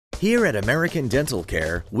Here at American Dental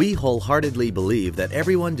Care, we wholeheartedly believe that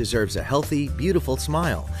everyone deserves a healthy, beautiful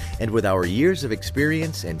smile. And with our years of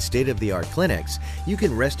experience and state-of-the-art clinics, you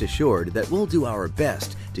can rest assured that we'll do our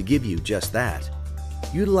best to give you just that.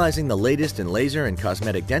 Utilizing the latest in laser and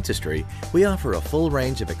cosmetic dentistry, we offer a full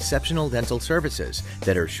range of exceptional dental services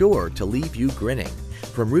that are sure to leave you grinning.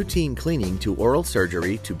 From routine cleaning to oral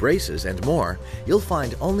surgery to braces and more, you'll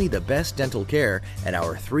find only the best dental care at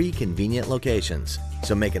our 3 convenient locations.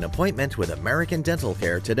 So make an appointment with American Dental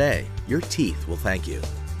Care today. Your teeth will thank you.